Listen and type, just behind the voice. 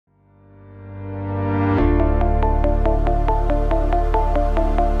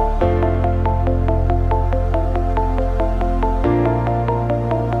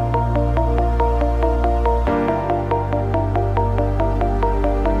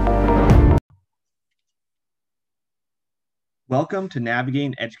Welcome to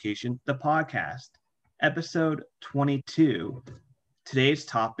Navigating Education, the podcast, episode 22. Today's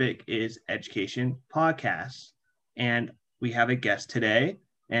topic is education podcasts, and we have a guest today,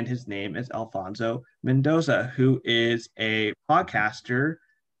 and his name is Alfonso Mendoza, who is a podcaster,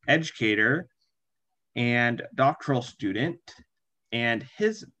 educator, and doctoral student, and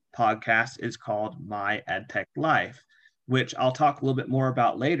his podcast is called My EdTech Life, which I'll talk a little bit more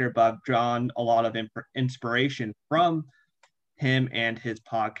about later, but I've drawn a lot of inspiration from him and his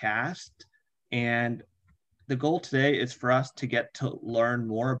podcast. And the goal today is for us to get to learn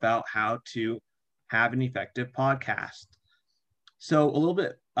more about how to have an effective podcast. So a little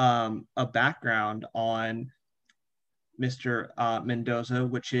bit of background on Mr. Mendoza,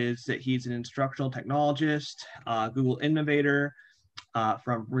 which is that he's an instructional technologist, Google innovator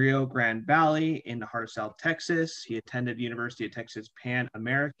from Rio Grande Valley in the heart of South Texas. He attended University of Texas Pan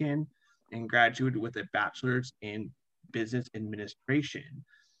American and graduated with a bachelor's in business administration.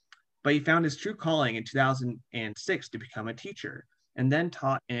 But he found his true calling in 2006 to become a teacher, and then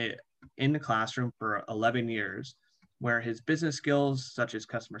taught in the classroom for 11 years, where his business skills such as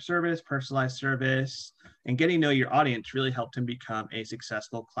customer service, personalized service, and getting to know your audience really helped him become a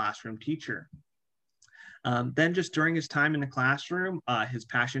successful classroom teacher. Then just during his time in the classroom, his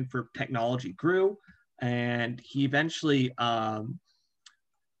passion for technology grew, and he eventually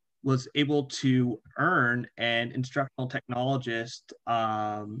was able to earn an instructional technologist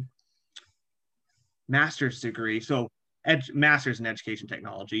master's degree, so master's in education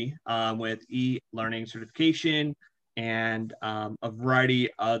technology with e-learning certification and a variety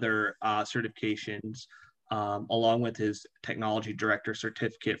of other certifications, along with his technology director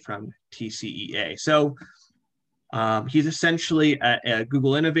certificate from TCEA. So he's essentially a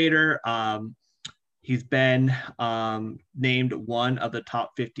Google innovator. He's been named one of the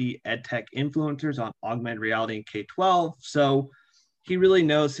top 50 EdTech influencers on augmented reality in K-12. So he really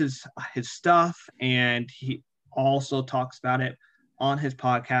knows his stuff, and he also talks about it on his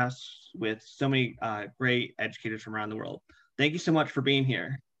podcast with so many great educators from around the world. Thank you so much for being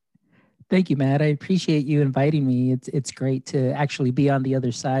here. Thank you, Matt. I appreciate you inviting me. It's great to actually be on the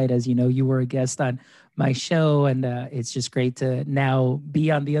other side. As you know, you were a guest on my show, and it's just great to now be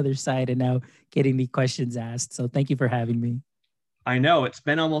on the other side and now getting the questions asked. So thank you for having me. I know it's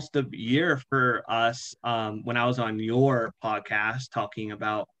been almost a year for us when I was on your podcast talking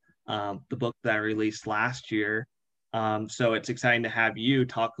about the book that I released last year. So it's exciting to have you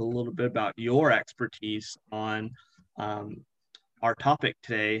talk a little bit about your expertise on our topic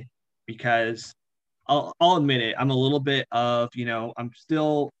today, because I'll admit it, I'm a little bit of,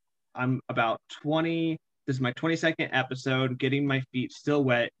 I'm about 20, this is my 22nd episode, getting my feet still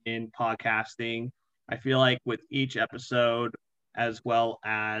wet in podcasting. I feel like with each episode, as well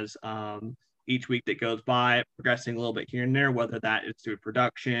as each week that goes by, progressing a little bit here and there, whether that is through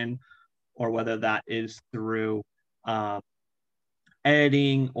production or whether that is through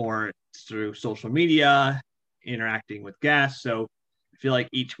editing or through social media, interacting with guests. So I feel like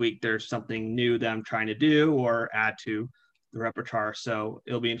each week there's something new that I'm trying to do or add to the repertoire. So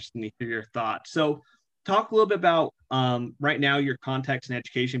it'll be interesting to hear your thoughts. So talk a little bit about right now your context and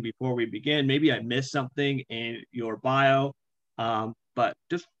education before we begin. Maybe I missed something in your bio, but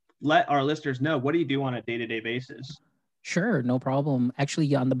just let our listeners know, what do you do on a day-to-day basis? Sure, no problem.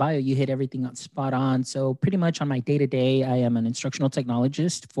 Actually, on the bio, you hit everything spot on. So pretty much on my day-to-day, I am an instructional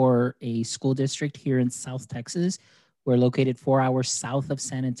technologist for a school district here in South Texas. We're located 4 hours south of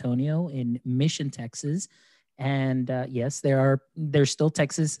San Antonio in Mission, Texas. And yes, there's still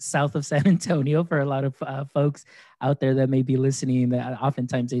Texas south of San Antonio for a lot of folks out there that may be listening. That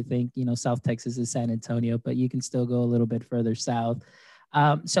oftentimes they think, South Texas is San Antonio, but you can still go a little bit further south.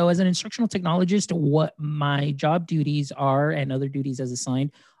 So as an instructional technologist, what my job duties are and other duties as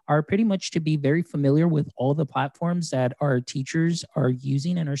assigned are pretty much to be very familiar with all the platforms that our teachers are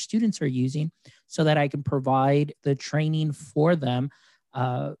using and our students are using, so that I can provide the training for them,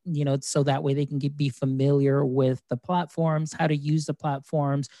 so that way they can be familiar with the platforms, how to use the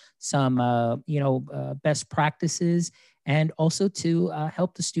platforms, some, best practices, and also to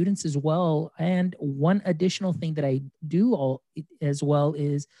help the students as well. And one additional thing that I do as well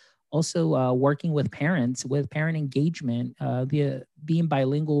is also working with parents, with parent engagement. Being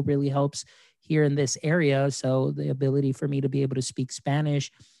bilingual really helps here in this area. So the ability for me to be able to speak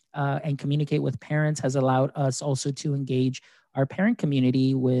Spanish and communicate with parents has allowed us also to engage our parent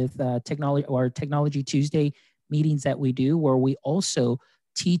community with Technology Tuesday meetings that we do, where we also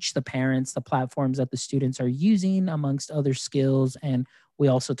teach the parents the platforms that the students are using, amongst other skills, and We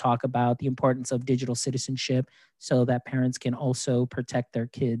also talk about the importance of digital citizenship so that parents can also protect their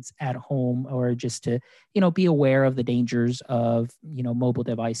kids at home, or just to, be aware of the dangers of, mobile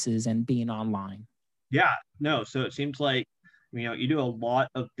devices and being online. Yeah, no. So it seems like, you do a lot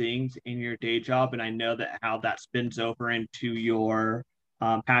of things in your day job, and I know that how that spins over into your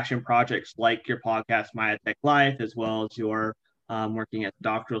passion projects like your podcast, My Tech Life, as well as your working as a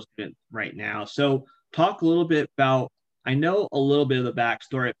doctoral student right now. So talk a little bit about, I know a little bit of the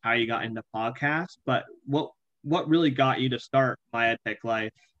backstory of how you got into podcasts, but what really got you to start My Tech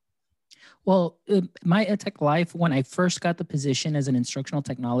Life? Well, my EdTech life, when I first got the position as an instructional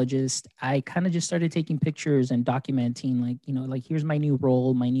technologist, I kind of just started taking pictures and documenting, like, like here's my new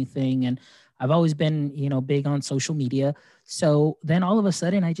role, my new thing. And I've always been, big on social media. So then all of a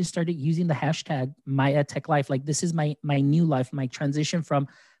sudden, I just started using the hashtag my EdTech life. Like, this is my new life, my transition from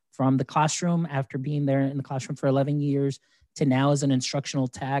the classroom after being there in the classroom for 11 years to now as an instructional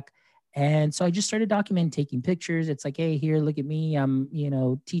tech. And so I just started documenting, taking pictures. It's like, hey, here, look at me. I'm,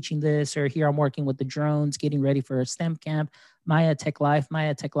 teaching this, or here I'm working with the drones, getting ready for a STEM camp. Maya Tech Life,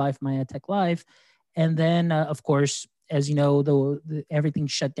 Maya Tech Life, Maya Tech Life. And then, of course, as you know, everything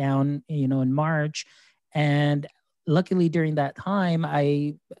shut down, in March. And luckily during that time,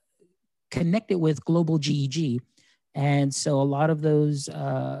 I connected with Global GEG. And so a lot of those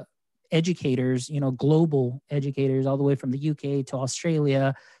educators, global educators, all the way from the UK to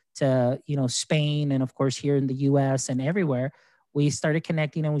Australia to, Spain, and of course here in the US and everywhere, we started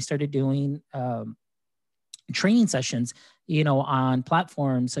connecting, and we started doing training sessions, on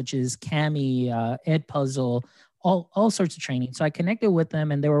platforms such as Kami, Edpuzzle, all sorts of training. So I connected with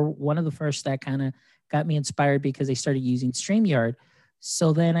them, and they were one of the first that kind of got me inspired because they started using StreamYard.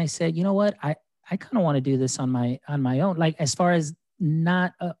 So then I said, you know what, I kind of want to do this on my own, like as far as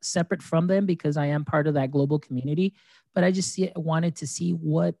not separate from them, because I am part of that global community, but I just wanted to see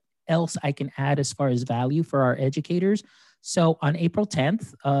what else I can add as far as value for our educators. So on April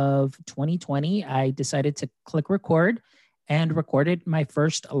 10th of 2020, I decided to click record and recorded my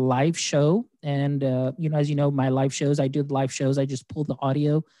first live show. And, as you know, my live shows, I do the live shows. I just pull the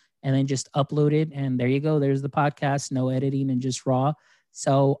audio and then just upload it. And there you go. There's the podcast, no editing and just raw.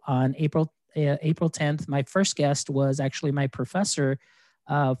 So on April 10th, my first guest was actually my professor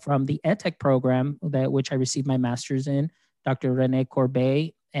from the EdTech program, which I received my master's in, Dr. Rene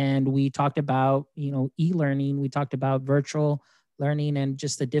Corbet. And we talked about, e-learning. We talked about virtual learning and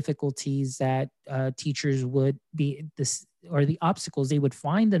just the difficulties that teachers would be or the obstacles they would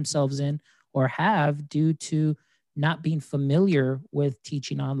find themselves in or have due to not being familiar with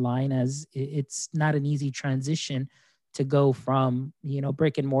teaching online, as it's not an easy transition to go from,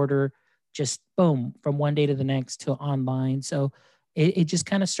 brick and mortar, just boom, from one day to the next to online. So it just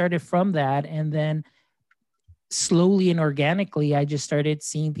kind of started from that. And then slowly and organically, I just started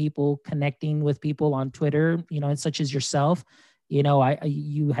seeing people connecting with people on Twitter, and such as yourself.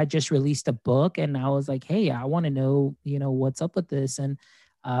 You had just released a book, and I was like, hey, I want to know, what's up with this. And,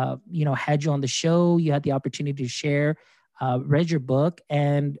 had you on the show, you had the opportunity to share, read your book.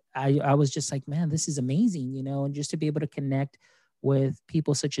 And I was just like, man, this is amazing, and just to be able to connect with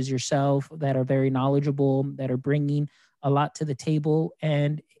people such as yourself that are very knowledgeable, that are bringing a lot to the table.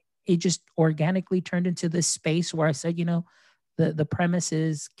 And it just organically turned into this space where I said, the premise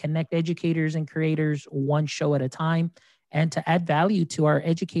is connect educators and creators one show at a time, and to add value to our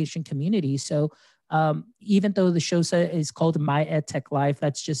education community. So even though the show is called My EdTech Life,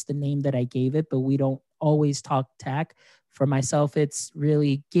 that's just the name that I gave it, but we don't always talk tech. For myself, it's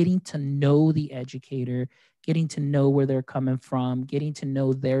really getting to know the educator, getting to know where they're coming from, getting to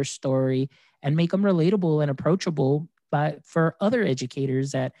know their story, and make them relatable and approachable. But for other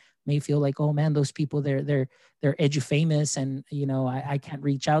educators that may feel like, oh man, those people, they're edu famous, and I can't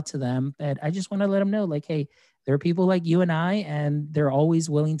reach out to them. But I just want to let them know, like, hey, there are people like you and I, and they're always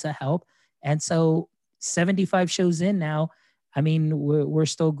willing to help. And so 75 shows in now, I mean, we're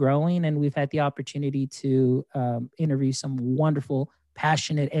still growing, and we've had the opportunity to interview some wonderful,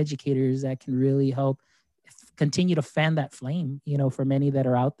 passionate educators that can really help continue to fan that flame, for many that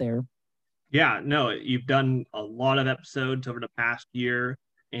are out there. Yeah, no, you've done a lot of episodes over the past year,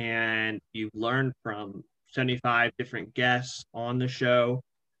 and you've learned from 75 different guests on the show.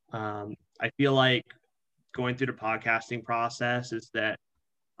 I feel like going through the podcasting process is that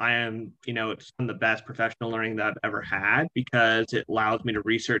I am, it's some of the best professional learning that I've ever had, because it allows me to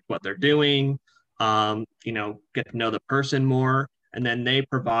research what they're doing, get to know the person more. And then they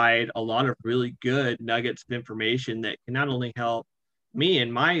provide a lot of really good nuggets of information that can not only help me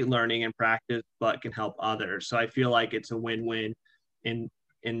in my learning and practice, but can help others. So I feel like it's a win-win in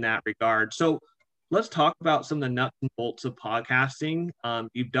that regard. So let's talk about some of the nuts and bolts of podcasting.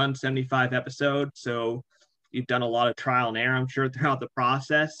 You've done 75 episodes, so you've done a lot of trial and error, I'm sure, throughout the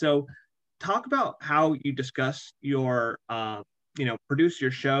process. So talk about how you discuss your, produce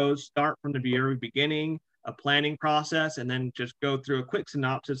your shows, start from the very beginning, a planning process, and then just go through a quick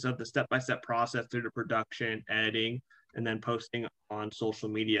synopsis of the step-by-step process through the production, editing, and then posting on social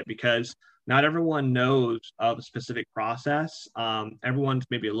media, because not everyone knows of a specific process. Everyone's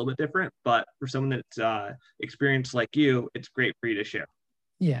maybe a little bit different, but for someone that's experienced like you, it's great for you to share.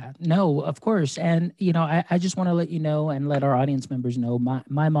 Yeah, no, of course. And, I just want to let you know and let our audience members know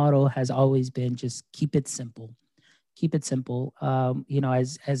my motto has always been just keep it simple. Keep it simple.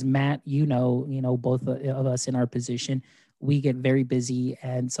 As Matt, both of us in our position, we get very busy,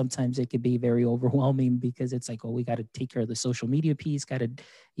 and sometimes it could be very overwhelming because it's like, oh, we got to take care of the social media piece, got to,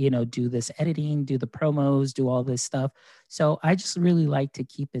 do this editing, do the promos, do all this stuff. So I just really like to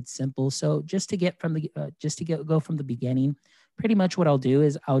keep it simple. So just to go from the beginning, pretty much what I'll do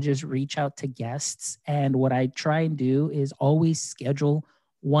is I'll just reach out to guests, and what I try and do is always schedule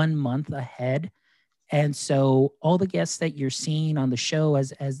 1 month ahead. And so all the guests that you're seeing on the show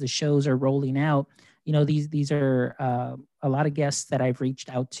as the shows are rolling out, these are a lot of guests that I've reached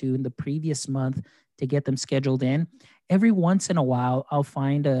out to in the previous month to get them scheduled in. Every once in a while, I'll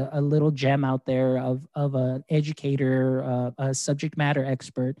find a little gem out there of an educator, a subject matter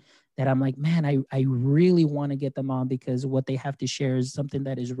expert that I'm like, man, I really want to get them on because what they have to share is something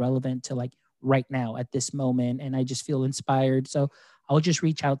that is relevant to like right now at this moment. And I just feel inspired. So I'll just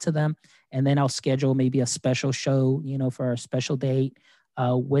reach out to them, and then I'll schedule maybe a special show, for a special date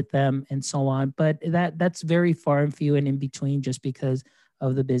with them and so on. But that's very far and few and in between just because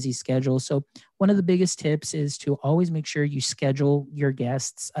of the busy schedule. So one of the biggest tips is to always make sure you schedule your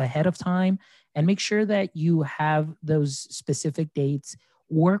guests ahead of time and make sure that you have those specific dates.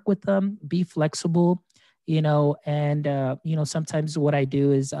 Work with them, be flexible, and sometimes what I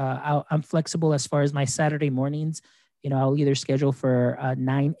do is I'm flexible as far as my Saturday mornings. I'll either schedule for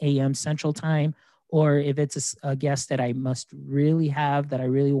 9 a.m. Central Time, or if it's a guest that I must really have, that I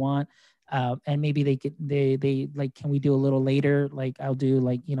really want, and maybe they like, can we do a little later? Like I'll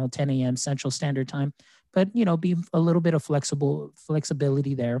do 10 a.m. Central Standard Time, but be a little bit of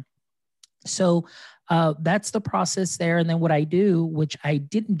flexibility there. So that's the process there. And then what I do, which I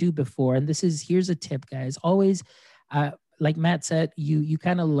didn't do before, and here's a tip, guys, always, like Matt said, you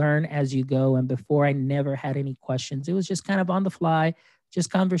kind of learn as you go. And before, I never had any questions. It was just kind of on the fly,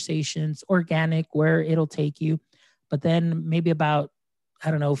 just conversations, organic, where it'll take you. But then maybe about, I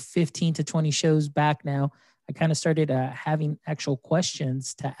don't know, 15 to 20 shows back now, I kind of started having actual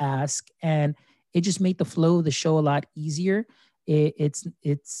questions to ask. And it just made the flow of the show a lot easier. It's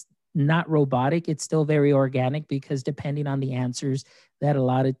not robotic. It's still very organic because depending on the answers that a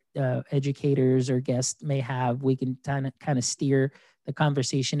lot of educators or guests may have, we can kind of steer the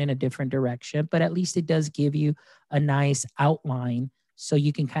conversation in a different direction. But at least it does give you a nice outline so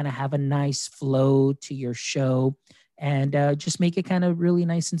you can kind of have a nice flow to your show and just make it kind of really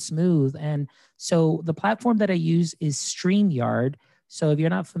nice and smooth. And so the platform that I use is StreamYard. So if you're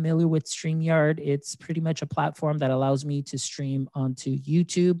not familiar with StreamYard, it's pretty much a platform that allows me to stream onto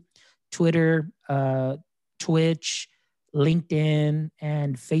YouTube, Twitter, Twitch, LinkedIn,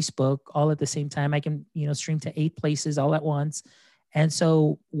 and Facebook all at the same time. I can, stream to 8 places all at once. And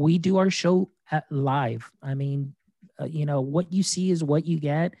so we do our show live. I mean, what you see is what you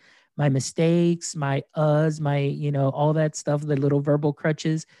get. My mistakes, my all that stuff, the little verbal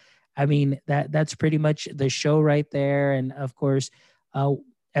crutches. I mean, that's pretty much the show right there. And of course,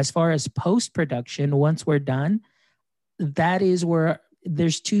 as far as post-production, once we're done, that is where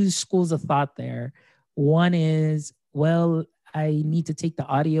there's 2 schools of thought there. One is, well, I need to take the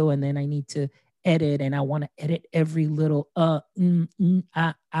audio and then I need to edit, and I want to edit every little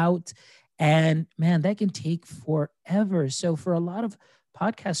out. And man, that can take forever. So for a lot of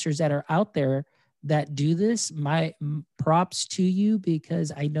podcasters that are out there that do this, my props to you,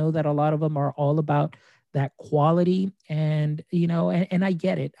 because I know that a lot of them are all about that quality. And, and I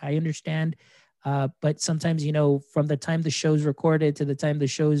get it. I understand. But sometimes, from the time the show's recorded to the time the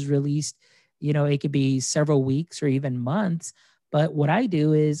show is released, it could be several weeks or even months. But what I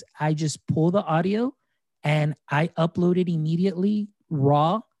do is I just pull the audio and I upload it immediately,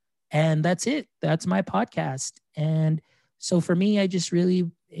 raw, and that's it. That's my podcast. And so for me, I just really,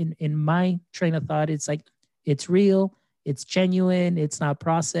 in my train of thought, it's like, it's real, it's genuine, it's not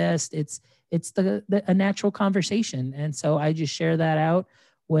processed, it's a natural conversation. And so I just share that out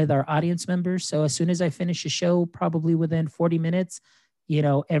with our audience members. So as soon as I finish a show, probably within 40 minutes,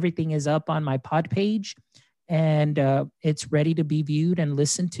 everything is up on my pod page. and it's ready to be viewed and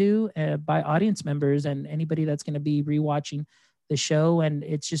listened to by audience members and anybody that's going to be rewatching the show. And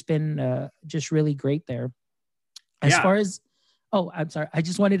it's just been just really great there. As Yeah. far as, oh, I'm sorry, I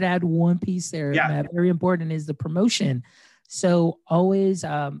just wanted to add one piece there, Yeah. Matt. Very important is the promotion. So always,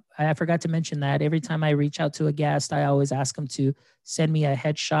 I forgot to mention that every time I reach out to a guest, I always ask them to send me a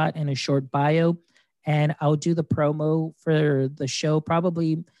headshot and a short bio, and I'll do the promo for the show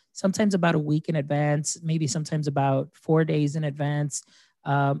probably sometimes about a week in advance, maybe sometimes about 4 days in advance,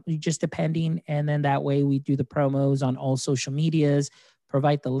 just depending. And then that way we do the promos on all social medias,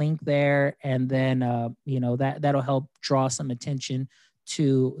 provide the link there, and then that'll help draw some attention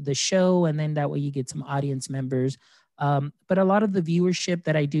to the show, and then that way you get some audience members. But a lot of the viewership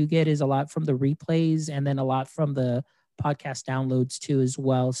that I do get is a lot from the replays, and then a lot from the podcast downloads too as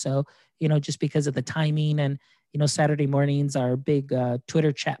well. So just because of the timing, and Saturday mornings are big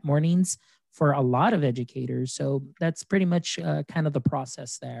Twitter chat mornings for a lot of educators. So that's pretty much kind of the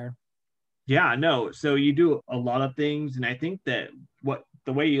process there. Yeah, no. So you do a lot of things, and I think that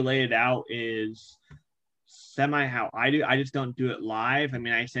the way you lay it out is semi how I do. I just don't do it live. I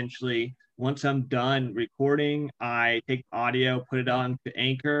mean, I essentially, once I'm done recording, I take audio, put it on to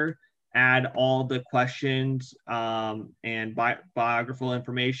Anchor, add all the questions and biographical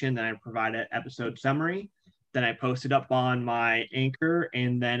information. Then I provide an episode summary. Then I post it up on my Anchor,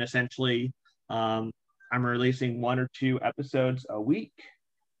 and then essentially I'm releasing 1 or 2 episodes a week,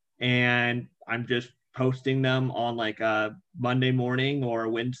 and I'm just posting them on like a Monday morning or a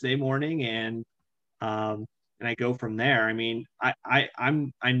Wednesday morning, and I go from there. I mean,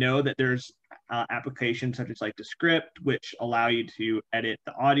 I know that there's applications such as like the Script, which allow you to edit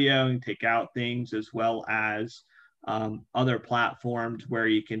the audio and take out things, as well as other platforms where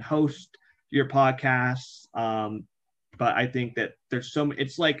you can host your podcasts. But I think that there's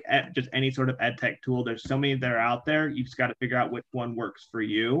it's like just any sort of ed tech tool. There's so many that are out there. You just got to figure out which one works for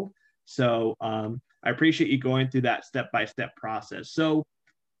you. So I appreciate you going through that step-by-step process. So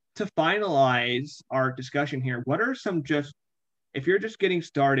to finalize our discussion here, what are some if you're just getting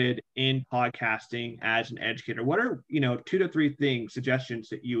started in podcasting as an educator, what are 2 to 3 suggestions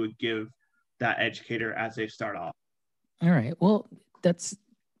that you would give that educator as they start off? All right. Well, that's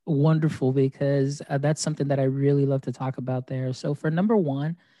wonderful, because that's something that I really love to talk about there. So for number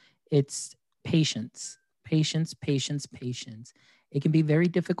one, it's patience. It can be very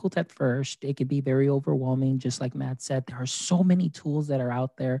difficult at first. It can be very overwhelming. Just like Matt said, there are so many tools that are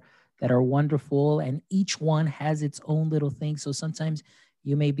out there that are wonderful, and each one has its own little thing. So sometimes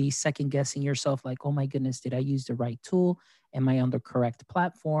you may be second guessing yourself, like, oh my goodness, did I use the right tool? Am I on the correct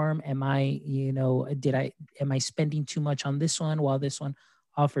platform? Am I spending too much on this one while this one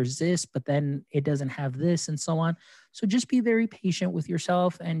offers this, but then it doesn't have this, and so on. So just be very patient with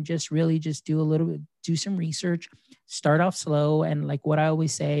yourself, and just really just do some research, start off slow. And like what I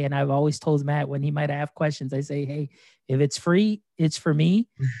always say, and I've always told Matt when he might have questions, I say, hey, if it's free, it's for me.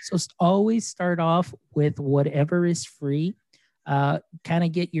 So always start off with whatever is free. Kind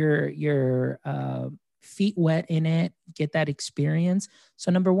of get your feet wet in it, get that experience. So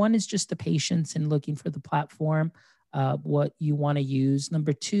number one is just the patience and looking for the platform, what you want to use.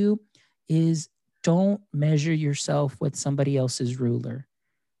 Number two is don't measure yourself with somebody else's ruler.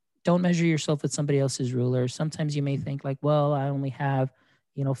 Don't measure yourself with somebody else's ruler. Sometimes you may think like, well, I only have,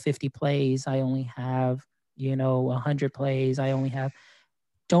 50 plays. I only have, 100 plays.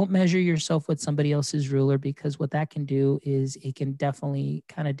 Don't measure yourself with somebody else's ruler, because what that can do is it can definitely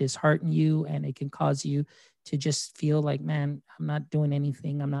kind of dishearten you, and it can cause you to just feel like, man, I'm not doing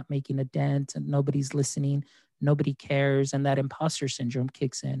anything. I'm not making a dent, and nobody's listening. Nobody cares. And that imposter syndrome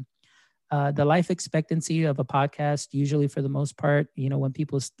kicks in. The life expectancy of a podcast, usually for the most part, when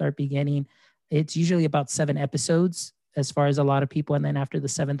people start beginning, it's usually about 7 episodes as far as a lot of people. And then after the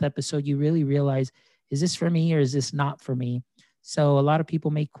 7th episode, you really realize, is this for me or is this not for me? So a lot of people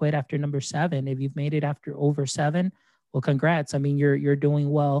may quit after number 7. If you've made it after over 7, well, congrats. I mean, you're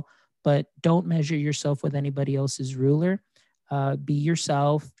doing well, but don't measure yourself with anybody else's ruler. Be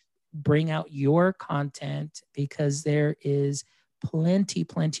yourself, bring out your content, because there is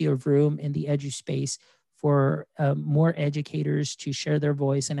plenty of room in the edu space for more educators to share their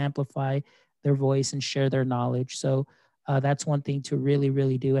voice and amplify their voice and share their knowledge. So that's one thing to really,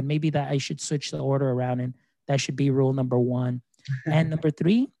 really do. And maybe that I should switch the order around, and that should be rule number 1. And number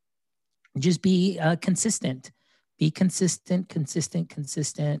 3, just be consistent. Be consistent.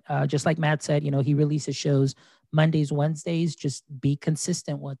 Just like Matt said, he releases shows Mondays, Wednesdays. Just be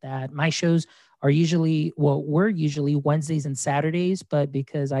consistent with that. My shows are we're usually Wednesdays and Saturdays, but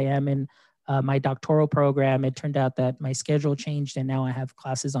because I am in my doctoral program, it turned out that my schedule changed and now I have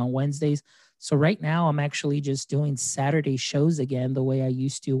classes on Wednesdays. So right now I'm actually just doing Saturday shows again the way I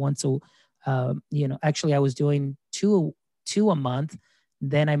used to once a actually I was doing two a month.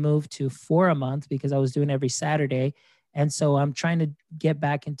 Then I moved to four a month because I was doing every Saturday. And so I'm trying to get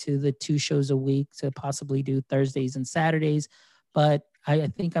back into the two shows a week to possibly do Thursdays and Saturdays. But I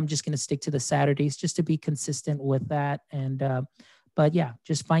think I'm just going to stick to the Saturdays just to be consistent with that. And, but yeah,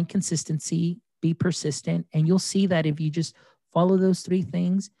 just find consistency, be persistent, and you'll see that if you just follow those three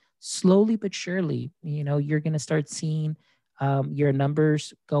things slowly but surely, you're going to start seeing your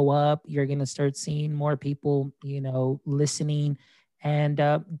numbers go up. You're going to start seeing more people, listening. And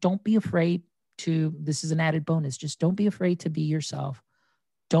don't be afraid to, this is an added bonus, just don't be afraid to be yourself.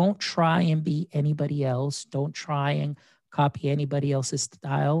 Don't try and be anybody else. Don't try and copy anybody else's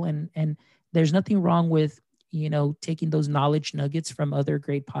style. And there's nothing wrong with, taking those knowledge nuggets from other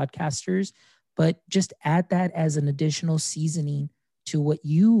great podcasters, but just add that as an additional seasoning to what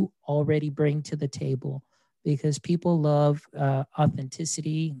you already bring to the table, because people love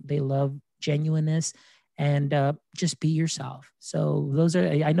authenticity. They love genuineness, and just be yourself. So those are,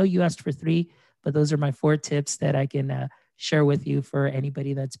 I know you asked for three, but those are my four tips that I can share with you for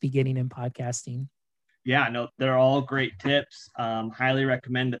anybody that's beginning in podcasting. Yeah, no, they're all great tips. Highly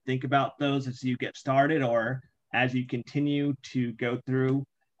recommend to think about those as you get started or as you continue to go through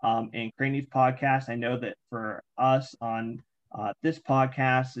and create these podcasts. I know that for us on this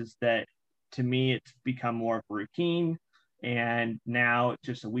podcast is that, to me, it's become more of a routine, and now it's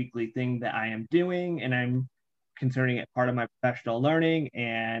just a weekly thing that I am doing, and I'm considering it part of my professional learning.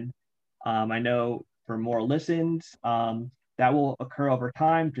 And I know for more listens, that will occur over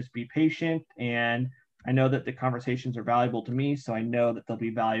time. Just be patient, and I know that the conversations are valuable to me, so I know that they'll be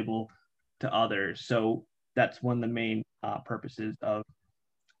valuable to others. So that's one of the main purposes of,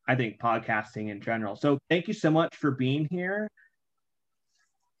 I think, podcasting in general. So thank you so much for being here.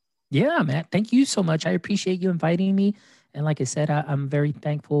 Yeah, Matt, thank you so much. I appreciate you inviting me. And like I said, I'm very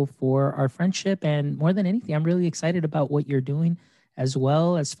thankful for our friendship. And more than anything, I'm really excited about what you're doing as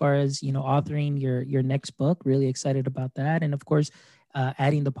well, as far as, authoring your next book. Really excited about that. And of course,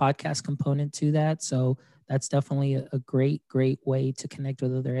 adding the podcast component to that. So that's definitely a great way to connect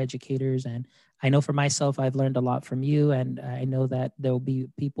with other educators. And I know for myself, I've learned a lot from you. And I know that there will be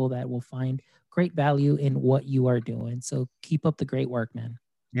people that will find great value in what you are doing. So keep up the great work, man.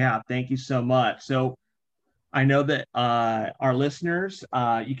 Yeah, thank you so much. So I know that our listeners,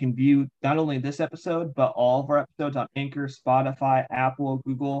 you can view not only this episode, but all of our episodes on Anchor, Spotify, Apple,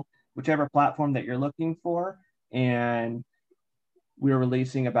 Google, whichever platform that you're looking for. And we're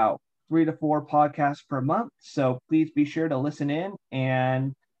releasing about 3 to 4 podcasts per month. So please be sure to listen in.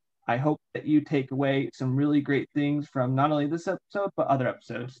 And I hope that you take away some really great things from not only this episode, but other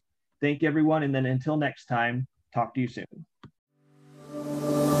episodes. Thank you, everyone. And then until next time, talk to you soon.